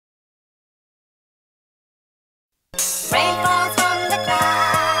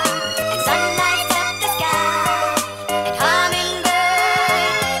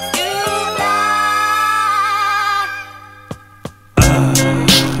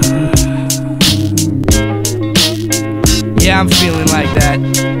I'm feeling like that.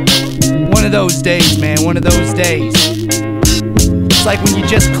 One of those days, man, one of those days. It's like when you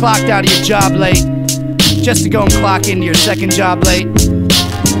just clocked out of your job late, just to go and clock into your second job late.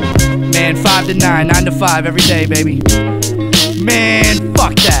 Man, 5 to 9, 9 to 5 every day, baby. Man,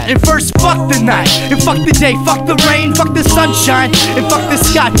 fuck that. And first, fuck the night, and fuck the day, fuck the rain, fuck the sunshine, and fuck the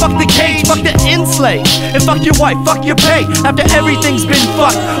sky, fuck the cage, fuck the enslaved, and fuck your wife, fuck your pay. After everything's been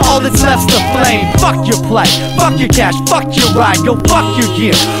fucked, all that's left's the flame. Fuck your play, fuck your cash, fuck your ride, go fuck your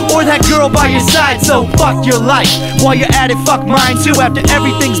gear, or that girl by your side, so fuck your life. While you're at it, fuck mine too. After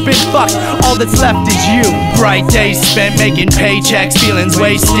everything's been fucked, all that's left is you. Bright days spent making paychecks, feelings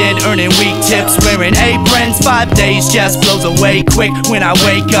wasted, earning weak tips, wearing aprons. 5 days just blows away quick when I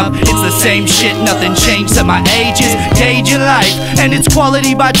wake up. It's the same shit, nothing changed except my age is gauging life, and it's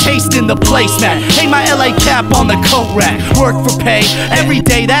quality by tasting the placemat. Hang my LA cap on the coat rack, work for pay every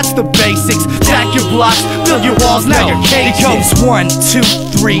day, that's the basics. Stack your blocks, build your walls, now your cage. It goes 1, 2,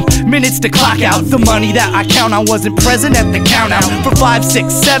 3 minutes to clock out. The money that I count on wasn't present at the count out. For 5,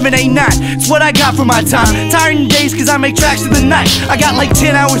 6, 7, 8, 9, it's what I got for my time. Tiring days cause I make tracks in the night. I got like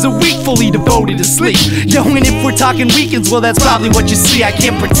 10 hours a week fully devoted to sleep. Yo, and if we're talking weekends, well that's probably what you see. I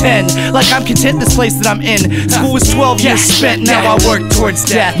can't pretend like I'm content this place that I'm in. School was 12 years spent, now I work towards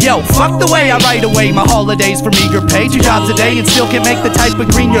death. Yo, fuck the way I write away my holidays for meager pay. 2 jobs a day and still can't make the type of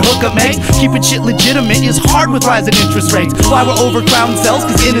green your hookup makes. Keeping shit legitimate is hard with rising interest rates. Why we're overcrowding cells,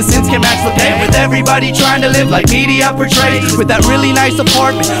 cause innocence can match the pay. With everybody trying to live like media portrays, with that really nice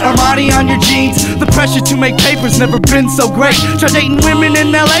apartment, Armani on your jeans. The pressure to make paper's never been so great. Try dating women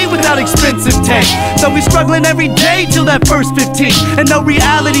in LA without expensive taste. So we struggling every day till that first 15, and no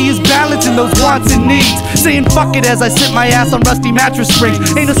reality is balancing those wants and needs. Saying fuck it as I sit my ass on rusty mattress springs.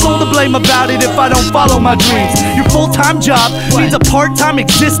 Ain't a soul to blame about it if I don't follow my dreams. Your full-time job needs a part-time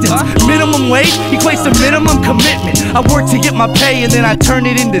existence. Minimum wage equates to minimum commitment. I work to get my pay and then I turn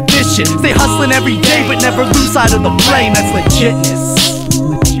it into this shit. Stay hustling every day but never lose sight of the flame. That's legitness.